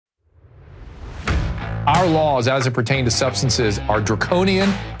Our laws as it pertains to substances are draconian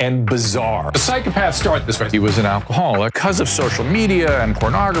and bizarre. The psychopaths start this way. He was an alcoholic because of social media and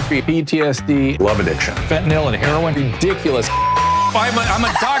pornography, PTSD, love addiction, fentanyl and heroin. Ridiculous. I'm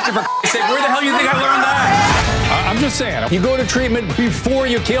a doctor, for Christ's sake. Where the hell do you think I learned that? I'm just saying, you go to treatment before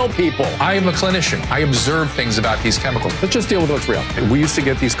you kill people. I am a clinician. I observe things about these chemicals. Let's just deal with what's real. We used to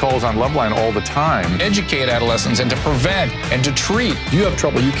get these calls on Loveline all the time. Educate adolescents and to prevent and to treat. If you have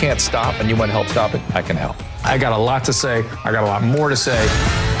trouble you can't stop and you want to help stop it, I can help. I got a lot to say. I got a lot more to say.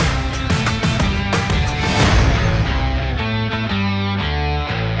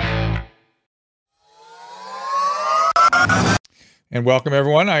 And welcome,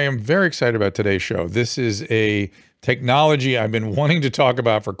 everyone. I am very excited about today's show. This is a technology I've been wanting to talk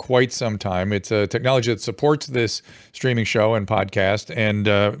about for quite some time. It's a technology that supports this streaming show and podcast,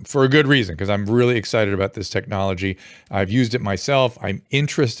 and for a good reason, because I'm really excited about this technology. I've used it myself. I'm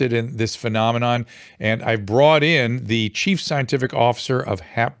interested in this phenomenon, and I've brought in the Chief Scientific Officer of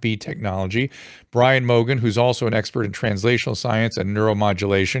Hapbee Technology, Brian Mogen, who's also an expert in translational science and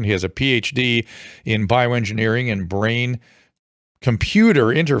neuromodulation. He has a Ph.D. in bioengineering and brain computer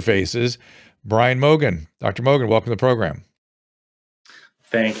interfaces. Brian Mogen. Dr. Mogen, welcome to the program.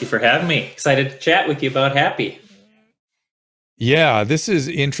 Thank you for having me. Excited to chat with you about Hapbee. Yeah, this is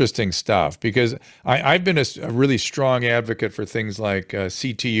interesting stuff because I've been a really strong advocate for things like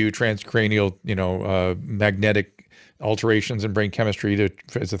CTU, transcranial, magnetic alterations in brain chemistry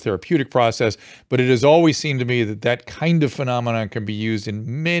as a therapeutic process, but it has always seemed to me that that kind of phenomenon can be used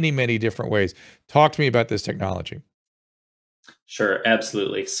in many, many different ways. Talk to me about this technology. Sure,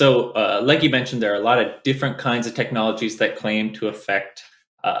 absolutely. So like you mentioned, there are a lot of different kinds of technologies that claim to affect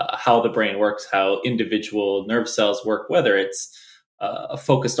how the brain works, how individual nerve cells work, whether it's a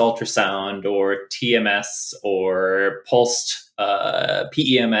focused ultrasound or TMS or pulsed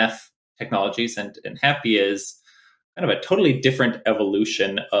PEMF technologies. And Hapbee is kind of a totally different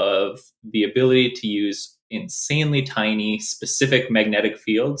evolution of the ability to use insanely tiny specific magnetic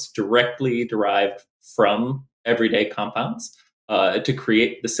fields directly derived from everyday compounds to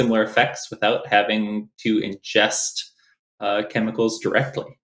create the similar effects without having to ingest chemicals directly.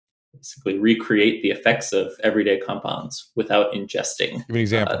 Basically recreate the effects of everyday compounds without ingesting Give an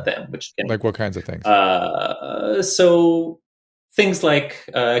example. them. Which can, like what kinds of things? So things like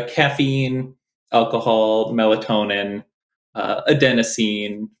caffeine, alcohol, melatonin,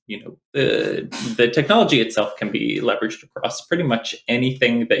 adenosine, the technology itself can be leveraged across pretty much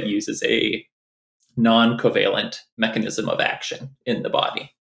anything that uses a non-covalent mechanism of action in the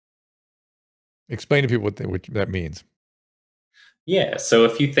body. Explain to people what that means. Yeah, so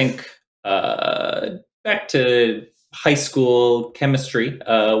if you think back to high school chemistry,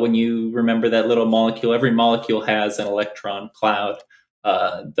 when you remember that little molecule, every molecule has an electron cloud.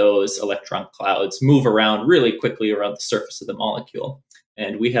 Those electron clouds move around really quickly around the surface of the molecule.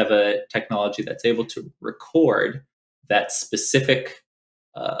 And we have a technology that's able to record that specific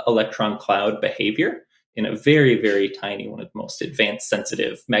electron cloud behavior in a very, very tiny, one of the most advanced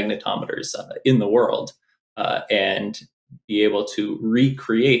sensitive magnetometers in the world, and be able to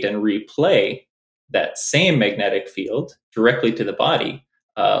recreate and replay that same magnetic field directly to the body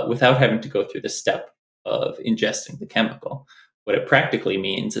without having to go through the step of ingesting the chemical. What it practically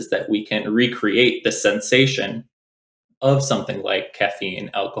means is that we can recreate the sensation of something like caffeine,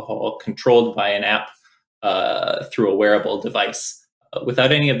 alcohol, controlled by an app through a wearable device,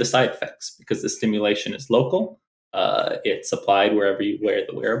 without any of the side effects, because the stimulation is local. It's applied wherever you wear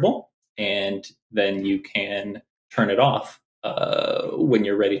the wearable, and then you can turn it off when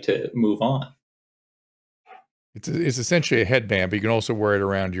you're ready to move on. It's essentially a headband, but you can also wear it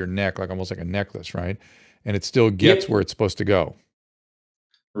around your neck, almost like a necklace, right? And it still gets where it's supposed to go.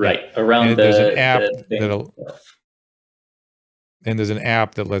 Right, around there's an app and there's an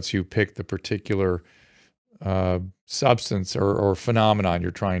app that lets you pick the particular substance or phenomenon you're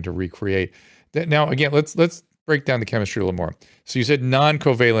trying to recreate. Now, again, let's break down the chemistry a little more. So you said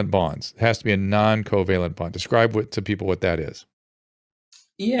non-covalent bonds. It has to be a non-covalent bond. Describe to people what that is.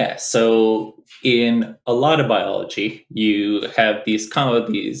 Yeah, so in a lot of biology, you have these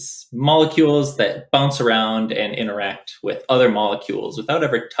molecules that bounce around and interact with other molecules without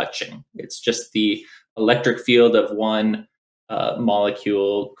ever touching. It's just the electric field of one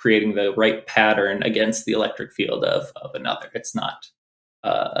molecule creating the right pattern against the electric field of another. It's not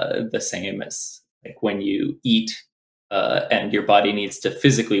the same as like when you eat and your body needs to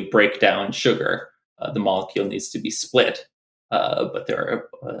physically break down sugar. The molecule needs to be split. But there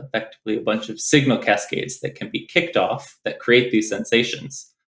are effectively a bunch of signal cascades that can be kicked off that create these sensations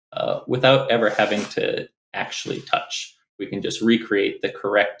without ever having to actually touch. We can just recreate the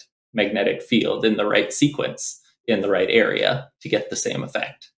correct magnetic field in the right sequence in the right area to get the same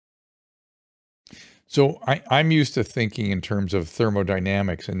effect. So I'm used to thinking in terms of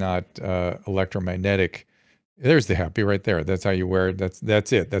thermodynamics and not electromagnetic. There's the Hapbee right there. That's how you wear it.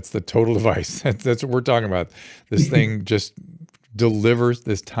 That's it. That's the total device. That's what we're talking about. This thing just delivers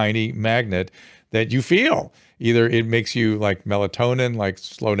this tiny magnet that you feel. Either it makes you like melatonin, like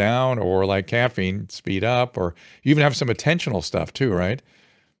slow down, or like caffeine, speed up, or you even have some attentional stuff too, right?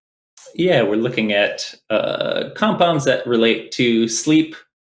 Yeah, we're looking at compounds that relate to sleep,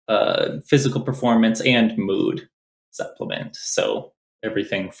 physical performance, and mood supplement. So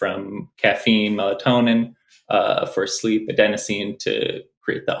everything from caffeine, melatonin for sleep, adenosine to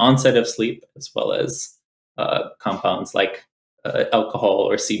create the onset of sleep, as well as compounds like alcohol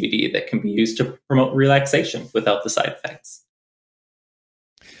or CBD that can be used to promote relaxation without the side effects.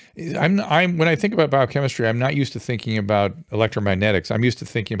 I'm when I think about biochemistry, I'm not used to thinking about electromagnetics. I'm used to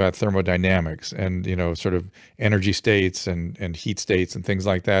thinking about thermodynamics and, sort of energy states and heat states and things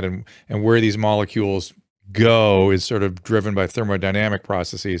like that. And where these molecules go is sort of driven by thermodynamic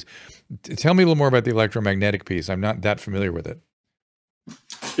processes. Tell me a little more about the electromagnetic piece. I'm not that familiar with it.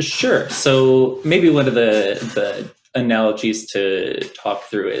 Sure. So maybe one of the analogies to talk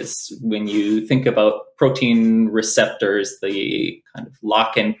through is when you think about protein receptors, the kind of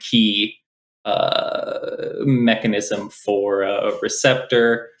lock and key mechanism for a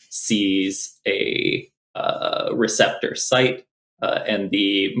receptor sees a receptor site, and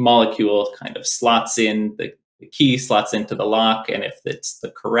the molecule kind of slots in, the key slots into the lock, and if it's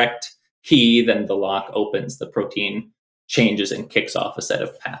the correct key, then the lock opens, the protein changes and kicks off a set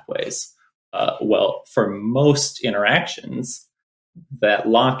of pathways. Well, for most interactions, that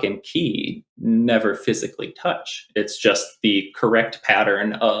lock and key never physically touch. It's just the correct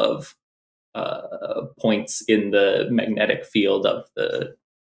pattern of points in the magnetic field of the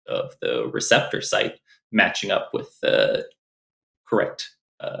receptor site matching up with the correct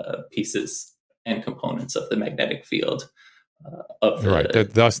pieces and components of the magnetic field of the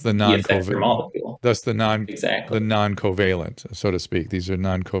Right. Thus the effector non-covalent. molecule. Thus the Exactly. non-covalent, so to speak. These are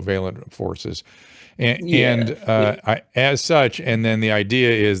non-covalent forces, Yeah. as such. And then the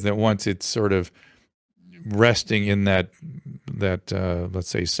idea is that once it's sort of resting in that let's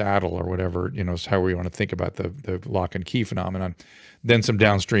say saddle or whatever, is how we want to think about the lock and key phenomenon, then some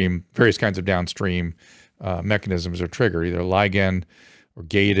various kinds of downstream mechanisms are triggered, either ligand or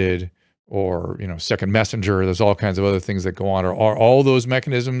gated or second messenger. There's all kinds of other things that go on. Are all those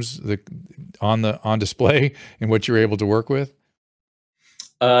mechanisms on display in what you're able to work with?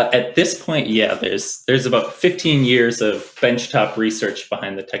 At this point, yeah, there's about 15 years of benchtop research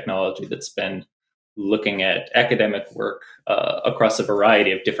behind the technology that's been looking at academic work across a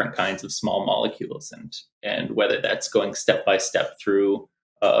variety of different kinds of small molecules, and whether that's going step by step through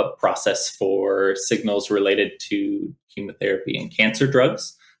a process for signals related to chemotherapy and cancer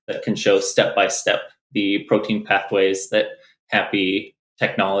drugs that can show step by step the protein pathways that Hapbee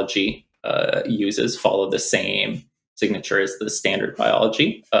technology uses follow the same signature as the standard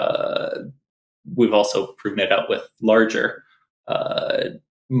biology. We've also proven it out with larger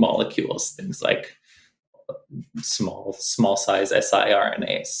molecules, things like small size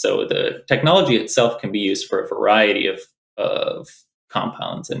siRNAs. So the technology itself can be used for a variety of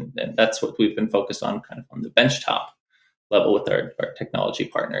compounds, and that's what we've been focused on, kind of on the benchtop level with our technology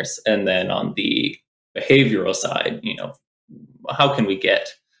partners. And then on the behavioral side, how can we get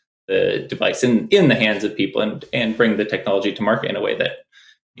the device in the hands of people and bring the technology to market in a way that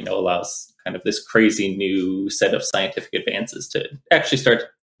allows kind of this crazy new set of scientific advances to actually start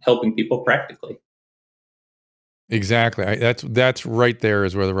helping people practically. Exactly. That's right there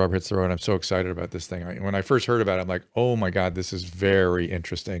is where the rubber hits the road. I'm so excited about this thing. When I first heard about it, I'm like, oh my God, this is very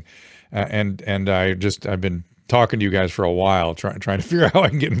interesting. And I've been talking to you guys for a while, trying to figure out how I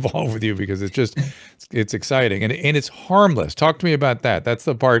can get involved with you, because it's exciting and it's harmless. Talk to me about that. That's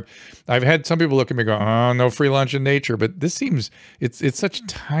the part. I've had some people look at me and go, oh, no free lunch in nature, but this seems it's such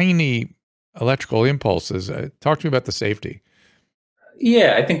tiny electrical impulses. Talk to me about the safety.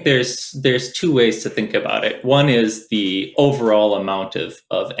 Yeah, I think there's two ways to think about it. One is the overall amount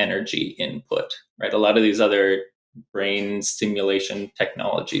of energy input, right? A lot of these other brain stimulation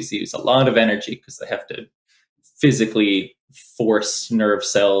technologies use a lot of energy because they have to physically force nerve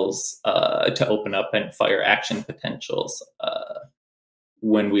cells to open up and fire action potentials.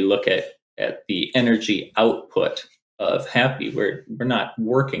 When we look at the energy output of Hapbee, we're not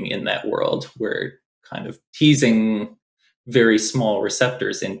working in that world. We're kind of teasing very small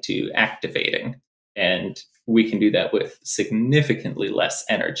receptors into activating. And we can do that with significantly less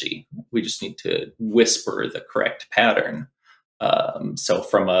energy. We just need to whisper the correct pattern So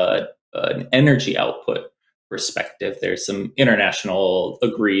from an energy output perspective, there's some international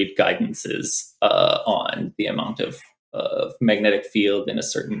agreed guidances on the amount of magnetic field in a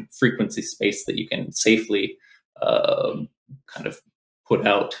certain frequency space that you can safely kind of put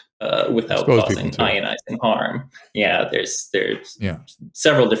out without Expose causing ionizing harm. Yeah, there's yeah.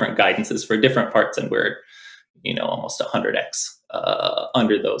 several different guidances for different parts, and we're almost 100x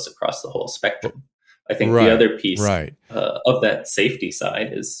under those across the whole spectrum. I think the other piece of that safety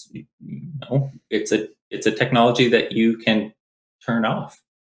side is, it's a technology that you can turn off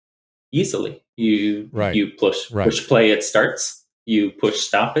easily. You push play, it starts. You push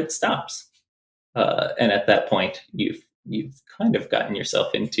stop, it stops. And at that point, you've kind of gotten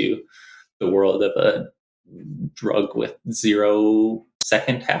yourself into the world of a drug with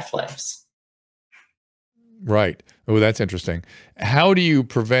 0-second half-lives. Right. Oh, that's interesting. How do you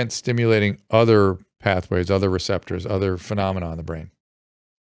prevent stimulating other pathways, other receptors, other phenomena in the brain?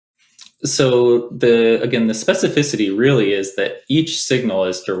 So the specificity really is that each signal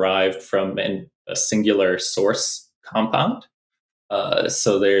is derived from a singular source compound.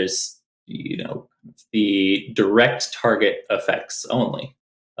 So there's the direct target effects only,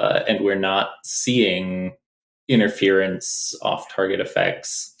 and we're not seeing interference, off-target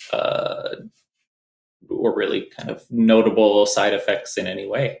effects, or really kind of notable side effects in any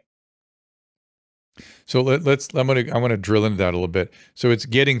way. So I want to drill into that a little bit. So it's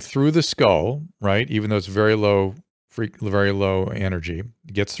getting through the skull, right? Even though it's very low energy,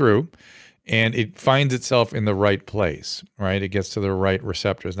 it gets through, and it finds itself in the right place, right? It gets to the right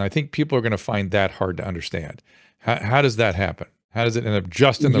receptors, and I think people are going to find that hard to understand. How does that happen? How does it end up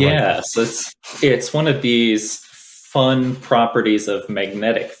just in the right place? Yes, it's one of these fun properties of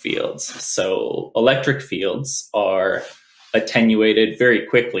magnetic fields. So electric fields are attenuated very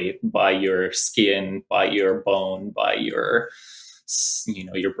quickly by your skin, by your bone, by your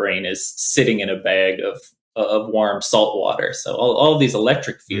brain is sitting in a bag of warm salt water. So all of these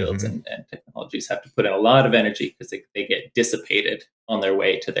electric fields and technologies have to put in a lot of energy because they get dissipated on their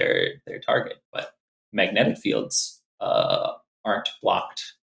way to their target. But magnetic fields aren't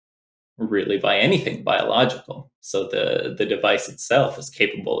blocked really by anything biological. So the device itself is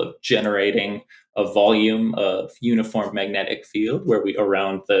capable of generating a volume of uniform magnetic field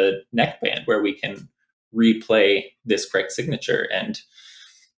around the neckband where we can replay this correct signature. And,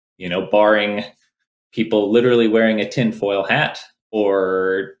 barring people literally wearing a tinfoil hat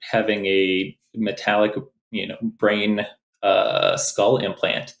or having a metallic, brain skull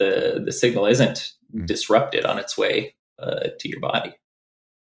implant, the signal isn't disrupted on its way to your body.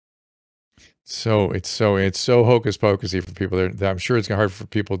 So it's so hocus pocusy for people that I'm sure it's hard for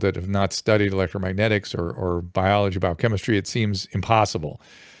people that have not studied electromagnetics or biology, biochemistry. It seems impossible,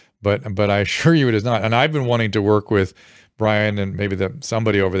 but I assure you it is not. And I've been wanting to work with Brian and maybe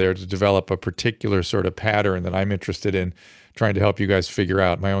somebody over there to develop a particular sort of pattern that I'm interested in trying to help you guys figure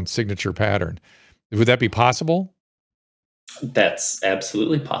out, my own signature pattern. Would that be possible? That's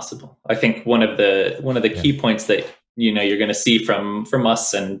absolutely possible. I think one of the key points that you're going to see from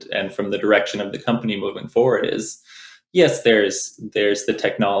us and from the direction of the company moving forward is, yes, there's the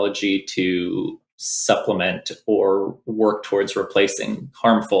technology to supplement or work towards replacing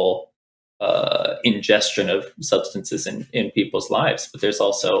harmful ingestion of substances in people's lives, but there's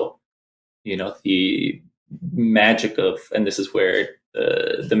also the magic of, and this is where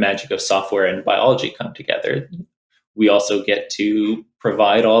the magic of software and biology come together. We also get to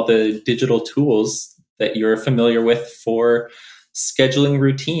provide all the digital tools that you're familiar with for scheduling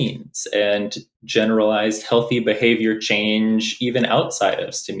routines and generalized healthy behavior change, even outside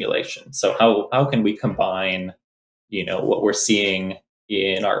of stimulation. So how can we combine, what we're seeing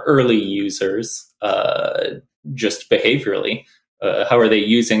in our early users, just behaviorally? How are they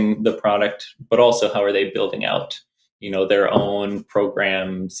using the product, but also how are they building out, their own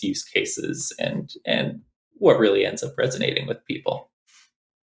programs, use cases, and what really ends up resonating with people.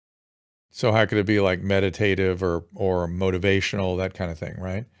 So how could it be like meditative or motivational, that kind of thing,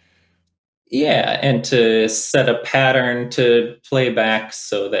 right? Yeah, and to set a pattern to play back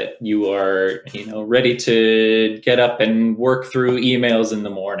so that you are, ready to get up and work through emails in the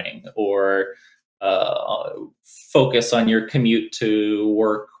morning, or focus on your commute to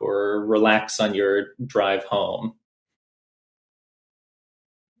work, or relax on your drive home.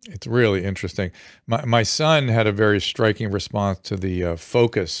 It's really interesting. My son had a very striking response to the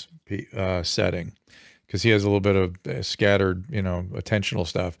focus setting, because he has a little bit of scattered, attentional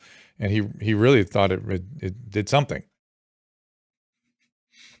stuff, and he really thought it did something.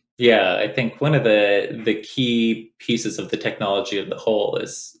 Yeah, I think one of the key pieces of the technology of the whole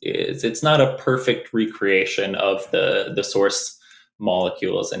is it's not a perfect recreation of the source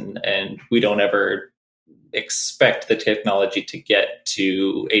molecules, and we don't ever expect the technology to get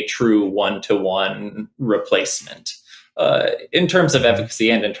to a true one-to-one replacement in terms of Mm-hmm.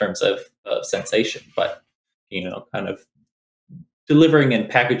 efficacy and in terms of sensation. But kind of delivering and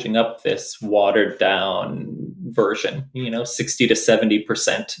packaging up this watered down version, 60 to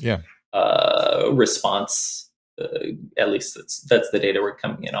 70% Yeah. response. At least that's the data we're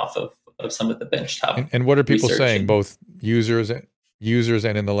coming in off of some of the benchtop And what are people research. saying, And both users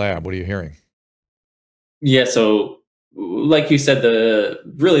and in the lab? What are you hearing? yeah, so like you said,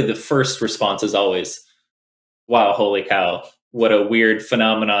 the first response is always, wow, holy cow, what a weird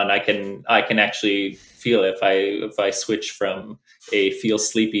phenomenon. I can actually feel if I switch from a feel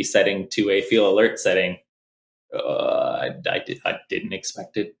sleepy setting to a feel alert setting. I didn't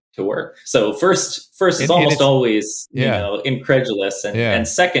expect it to work. So first is And almost it's, always yeah, incredulous, and yeah,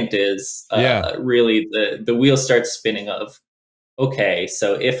 second is yeah. really the wheel starts spinning of, okay,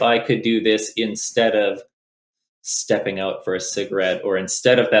 so if I could do this instead of stepping out for a cigarette, or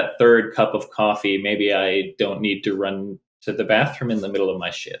instead of that third cup of coffee, maybe I don't need to run to the bathroom in the middle of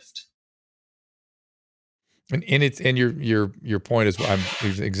my shift. And it's, and your point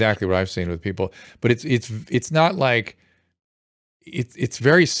is exactly what I've seen with people, but it's not like, it's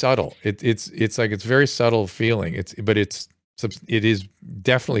very subtle. It's like, it's very subtle feeling. But it is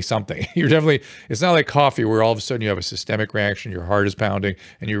definitely something. You're definitely, it's not like coffee where all of a sudden you have a systemic reaction, your heart is pounding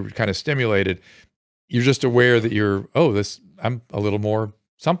and you're kind of stimulated. You're just aware that I'm a little more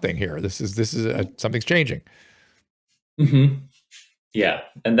something here. Something's changing. Hmm. Yeah,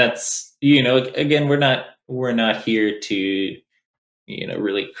 and that's again, we're not here to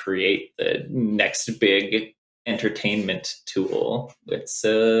really create the next big entertainment tool. It's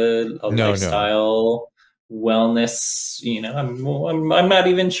a No, no. lifestyle wellness. I'm not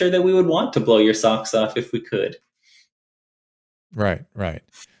even sure that we would want to blow your socks off if we could. Right, right.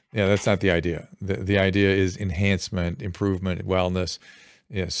 Yeah, that's not the idea. The idea is enhancement, improvement, wellness.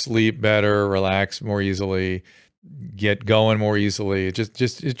 Yeah, sleep better, relax more easily, get going more easily. It's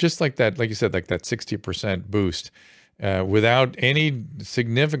just like that, like you said, like that 60% boost, without any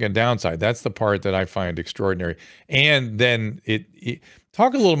significant downside. That's the part that I find extraordinary. And then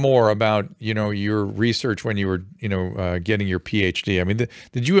talk a little more about, your research when you were, getting your PhD. I mean,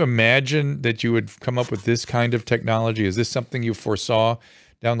 did you imagine that you would come up with this kind of technology? Is this something you foresaw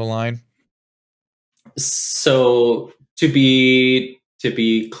down the line? So to be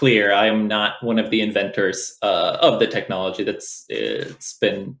clear, I am not one of the inventors of the technology. It's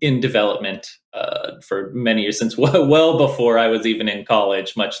been in development for many years, since well before I was even in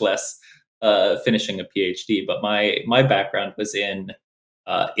college, much less finishing a PhD. But my background was in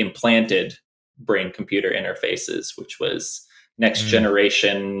implanted brain computer interfaces, which was next Mm,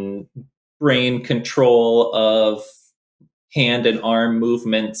 generation brain control of hand and arm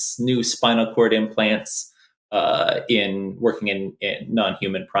movements, new spinal cord implants, in working in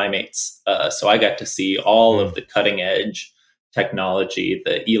non-human primates. So I got to see all of mm, the cutting edge technology,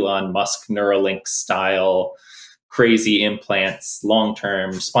 the Elon Musk Neuralink style crazy implants, long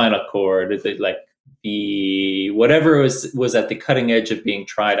term spinal cord, like the whatever was at the cutting edge of being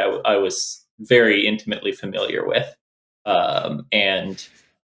tried. I was very intimately familiar with, and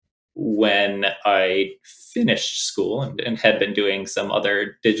when I finished school and had been doing some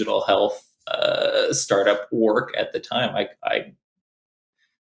other digital health startup work at the time, I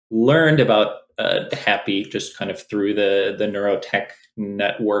learned about Hapbee just kind of through the neurotech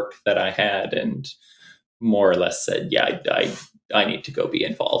network that I had, and more or less said, yeah, I need to go be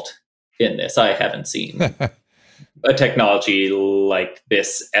involved in this. I haven't seen a technology like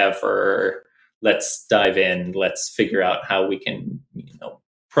this ever. Let's dive in. Let's figure out how we can,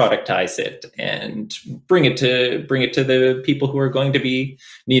 productize it and bring it to the people who are going to be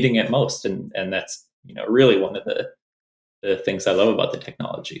needing it most. And that's really one of the things I love about the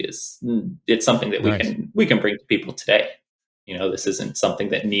technology is it's something that we nice. can we can bring to people today. This isn't something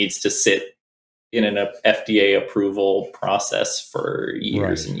that needs to sit in an FDA approval process for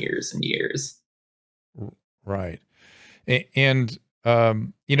years Right, and years and years. right. And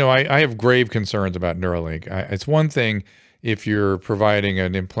I have grave concerns about Neuralink. It's one thing if you're providing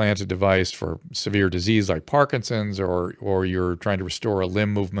an implanted device for severe disease like Parkinson's, or you're trying to restore a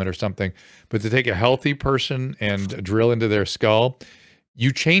limb movement or something, but to take a healthy person and drill into their skull,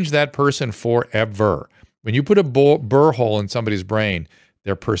 you change that person forever. When you put a burr hole in somebody's brain,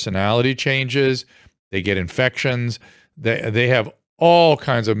 their personality changes, they get infections, they have all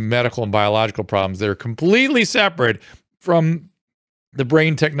kinds of medical and biological problems that are completely separate from the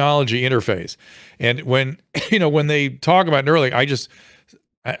brain technology interface. And when, when they talk about Neuralink,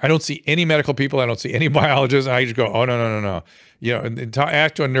 I don't see any medical people. I don't see any biologists. I just go, oh, no, no, no, no. And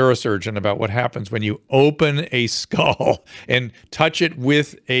ask to a neurosurgeon about what happens when you open a skull and touch it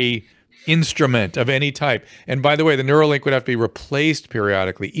with a instrument of any type. And by the way, the Neuralink would have to be replaced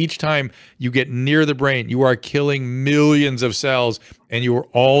periodically. Each time you get near the brain, you are killing millions of cells and you are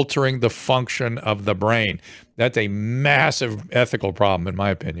altering the function of the brain. That's a massive ethical problem, in my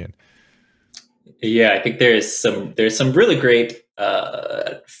opinion. Yeah, I think there's some really great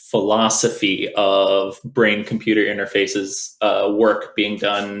philosophy of brain-computer interfaces work being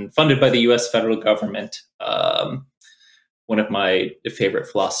done, funded by the U.S. federal government. One of my favorite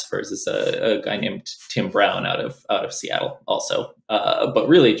philosophers is a guy named Tim Brown out of Seattle, also. But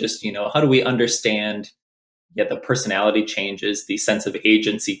really, just how do we understand the personality changes, the sense of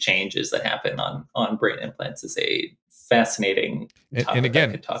agency changes that happen on brain implants is a fascinating topic. And again,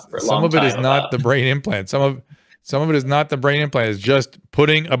 I could talk for a some long of it time is not about. the brain implant. Some of it is not the brain implant. It's just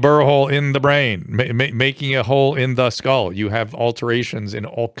putting a burr hole in the brain, making a hole in the skull. You have alterations in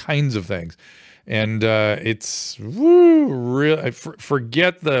all kinds of things, and it's real.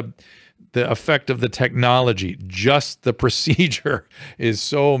 Forget the effect of the technology. Just the procedure is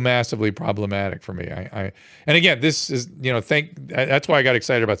so massively problematic for me. And again, this is that's why I got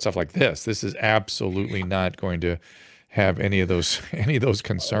excited about stuff like this. This is absolutely not going to have any of those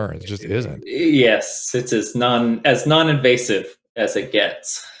concerns. It just isn't. Yes, it's as non-invasive as it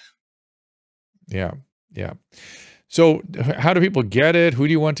gets. Yeah, yeah. So how do people get it? Who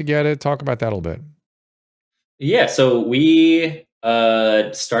do you want to get it? Talk about that a little bit. Yeah, so we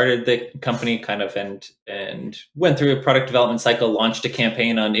started the company kind of and went through a product development cycle, launched a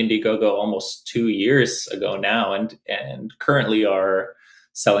campaign on Indiegogo almost 2 years ago now, and currently are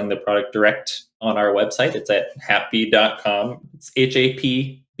selling the product direct on our website. It's at hapbee.com. It's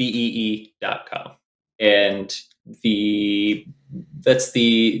HAPBEE.com. And that's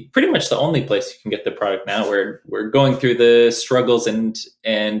pretty much the only place you can get the product now. We're going through the struggles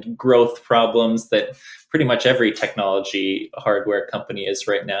and growth problems that pretty much every technology hardware company is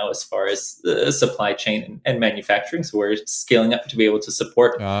right now, as far as the supply chain and manufacturing. So we're scaling up to be able to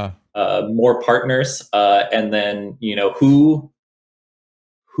support more partners, and then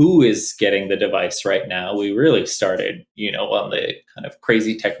who is getting the device right now. We really started, on the kind of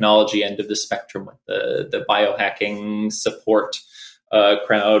crazy technology end of the spectrum with the biohacking support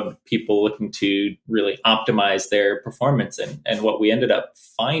crowd, people looking to really optimize their performance. And what we ended up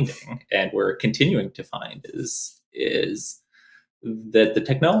finding, and we're continuing to find, is that the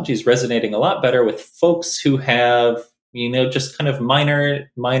technology is resonating a lot better with folks who have, just kind of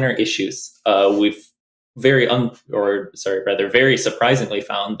minor issues. We've very surprisingly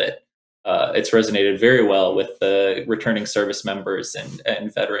found that it's resonated very well with the returning service members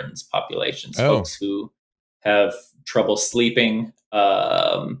and veterans populations, folks who have trouble sleeping,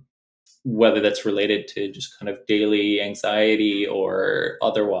 whether that's related to just kind of daily anxiety or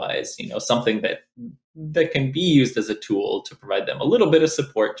otherwise, something that can be used as a tool to provide them a little bit of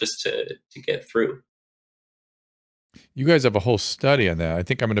support just to get through. You guys have a whole study on that. I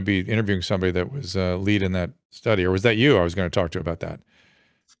think I'm going to be interviewing somebody that was lead in that study, or was that you I was going to talk to about that?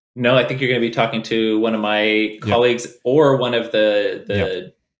 No, I think you're going to be talking to one of my colleagues or one of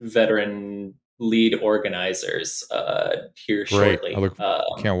the veteran lead organizers here shortly.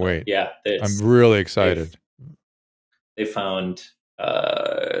 Can't wait. Yeah, I'm really excited. They found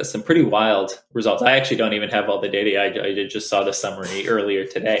some pretty wild results. I actually don't even have all the data. I just saw the summary earlier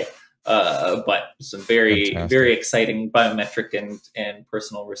today. But some very exciting biometric and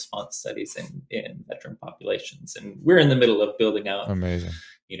personal response studies in veteran populations. And we're in the middle of building out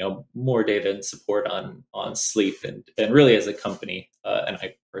more data and support on sleep and really as a company. And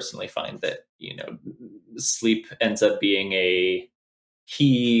I personally find that, sleep ends up being a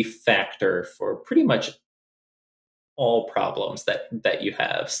key factor for pretty much all problems that you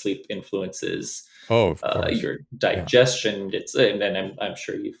have. Sleep influences your digestion. Yeah. I'm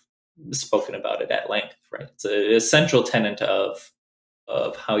sure you've spoken about it at length, right? It's an essential tenet of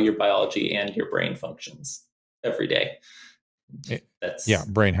how your biology and your brain functions every day. That's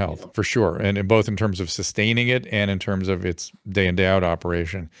brain health for sure, and both in terms of sustaining it and in terms of its day in day out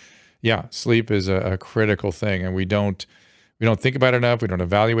operation. Yeah, sleep is a critical thing, and we don't think about it enough. We don't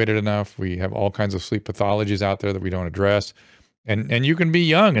evaluate it enough. We have all kinds of sleep pathologies out there that we don't address. And you can be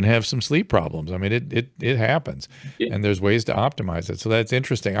young and have some sleep problems. I mean, it happens, and there's ways to optimize it. So that's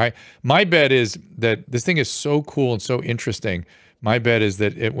interesting. My bet is that this thing is so cool and so interesting. My bet is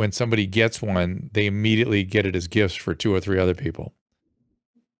that when somebody gets one, they immediately get it as gifts for 2 or 3 other people.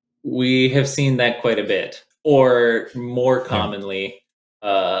 We have seen that quite a bit, or more commonly,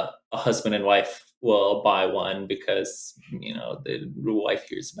 a husband and wife will buy one because, the wife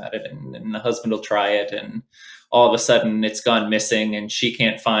hears about it, and the husband will try it, and all of a sudden it's gone missing and she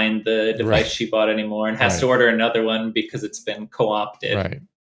can't find the device she bought anymore and has to order another one because it's been co-opted. Right.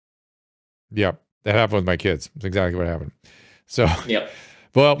 Yep. That happened with my kids. It's exactly what happened. So, yep.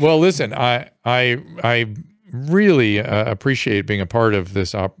 Well, listen, I really appreciate being a part of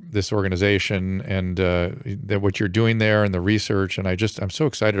this organization and that what you're doing there and the research. And I'm so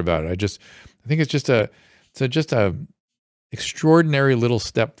excited about it. I think it's just a extraordinary little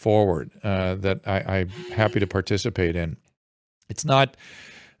step forward that I'm happy to participate in. It's not,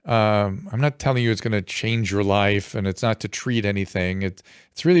 I'm not telling you it's going to change your life, and it's not to treat anything.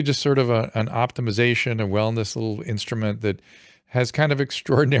 It's really just sort of an optimization, a wellness little instrument that has kind of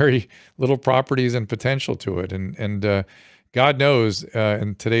extraordinary little properties and potential to it. And God knows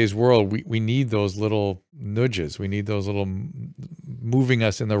in today's world, we need those little nudges. We need those little moving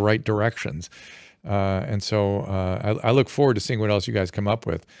us in the right directions. And so I look forward to seeing what else you guys come up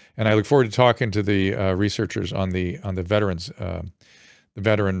with. And I look forward to talking to the researchers on the veterans, the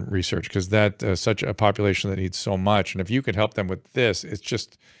veteran research, because that's such a population that needs so much. And if you could help them with this, it's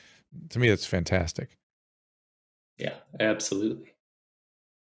just, to me, it's fantastic. Yeah, absolutely.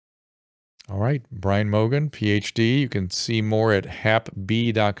 All right. Brian Mogen, Ph.D. You can see more at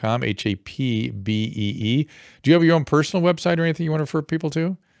hapbee.com, Hapbee. Do you have your own personal website or anything you want to refer people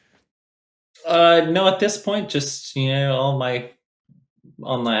to? No, at this point, just, all my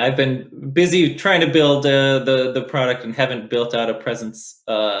online. I've been busy trying to build the product and haven't built out a presence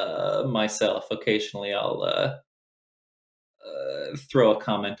myself. Occasionally, I'll throw a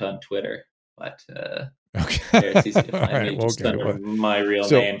comment on Twitter, but okay, it's easy to find me just under my real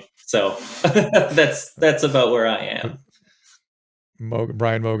name. So that's about where I am.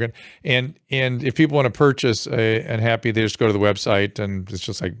 Brian Mogen. And if people want to purchase and Hapbee, they just go to the website, and it's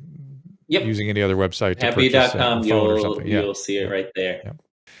just like using any other website to purchase Hapbee.com, a phone or something. You'll see it right there.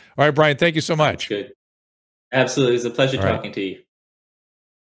 All right, Brian, thank you so much. Good. Absolutely. It was a pleasure talking to you.